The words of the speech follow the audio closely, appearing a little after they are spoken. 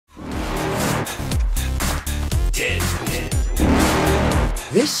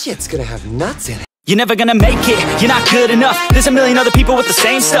This shit's gonna have nuts in it. You're never gonna make it, you're not good enough. There's a million other people with the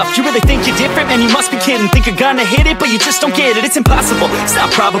same stuff. You really think you're different? Man, you must be kidding. Think you're gonna hit it, but you just don't get it. It's impossible, it's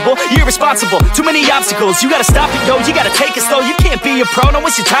not probable, you're irresponsible. Too many obstacles, you gotta stop it, yo. You gotta take it slow, you can't be a pro. Don't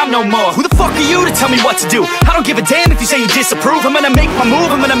waste your time no more. Who the fuck are you to tell me what to do? I don't give a damn if you say you disapprove. I'm gonna make my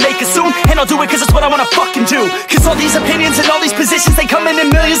move, I'm gonna make it soon. And I'll do it cause it's what I wanna fucking do. Cause all these opinions and all these positions, they come in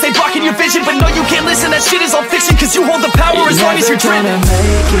millions, they blocking your vision. But no, you can't listen, that shit is all fiction. Cause you hold the power as long as you're driven.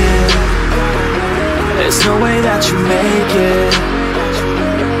 There's no way that you make it.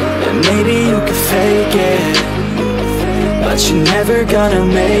 And maybe you can fake it, but you're never gonna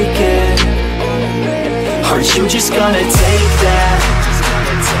make it. Aren't you just gonna take that?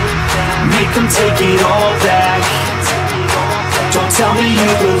 Make them take it all back. Don't tell me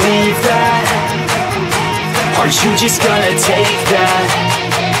you believe that. Aren't you just gonna take that?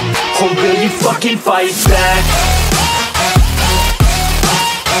 Or will you fucking fight back?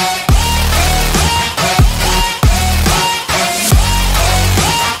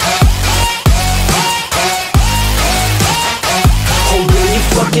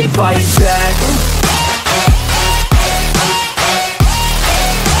 Fucking fight back.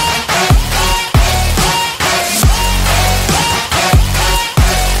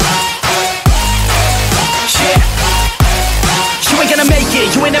 You ain't gonna make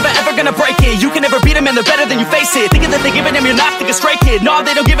it, you ain't never ever gonna break it. You can never beat them and they're better than you face it. Thinking that they give a damn, you're not thinking straight, kid. No,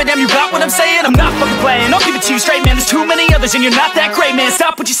 they don't give a damn, you got what I'm saying? I'm not fucking playing, I'll give it to you straight, man. There's too many others and you're not that great, man.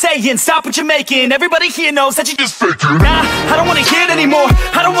 Stop what you're saying, stop what you're making. Everybody here knows that you just faking. Nah, I don't wanna hear it anymore,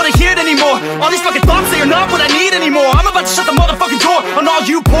 I don't wanna hear it anymore. All these fucking thoughts, they are not what I need anymore. I'm about to shut the motherfucking door on all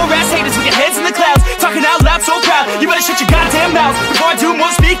you poor ass haters with your heads in the clouds, talking out loud so proud. You better shut your goddamn mouth before I do more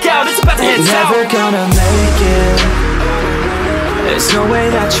speak out. It's about to head south. Never gonna make it. There's no way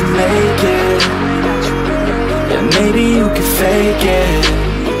that you make it. And maybe you can fake it,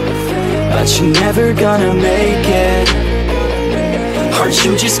 but you're never gonna make it. Aren't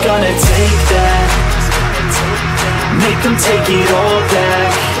you just gonna take that? Make them take it all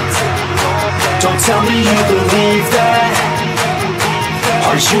back. Don't tell me you believe that.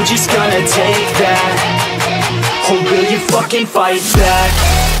 Aren't you just gonna take that? Or will you fucking fight back?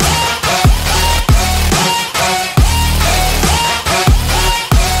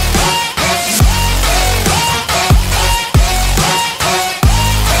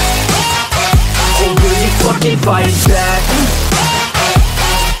 Fucking fight back.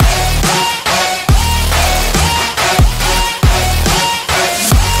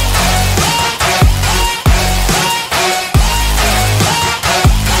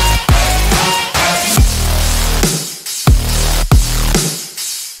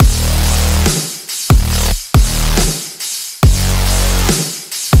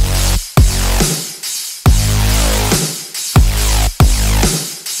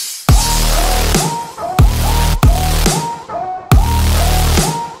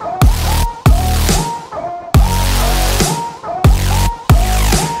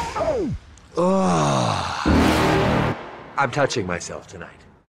 I'm touching myself tonight.